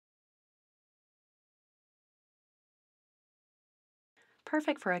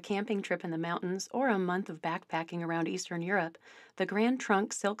Perfect for a camping trip in the mountains or a month of backpacking around Eastern Europe, the Grand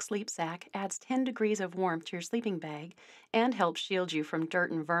Trunk Silk Sleep Sack adds 10 degrees of warmth to your sleeping bag and helps shield you from dirt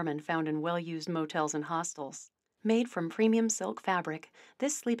and vermin found in well used motels and hostels. Made from premium silk fabric,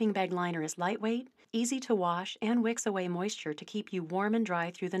 this sleeping bag liner is lightweight, easy to wash, and wicks away moisture to keep you warm and dry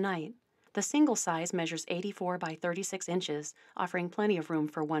through the night. The single size measures 84 by 36 inches, offering plenty of room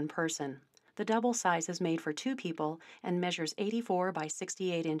for one person. The double size is made for two people and measures 84 by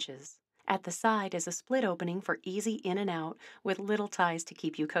 68 inches. At the side is a split opening for easy in and out with little ties to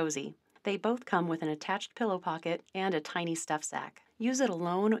keep you cozy. They both come with an attached pillow pocket and a tiny stuff sack. Use it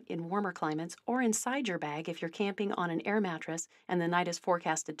alone in warmer climates or inside your bag if you're camping on an air mattress and the night is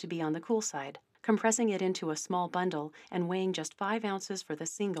forecasted to be on the cool side. Compressing it into a small bundle and weighing just 5 ounces for the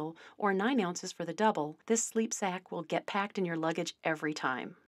single or 9 ounces for the double, this sleep sack will get packed in your luggage every time.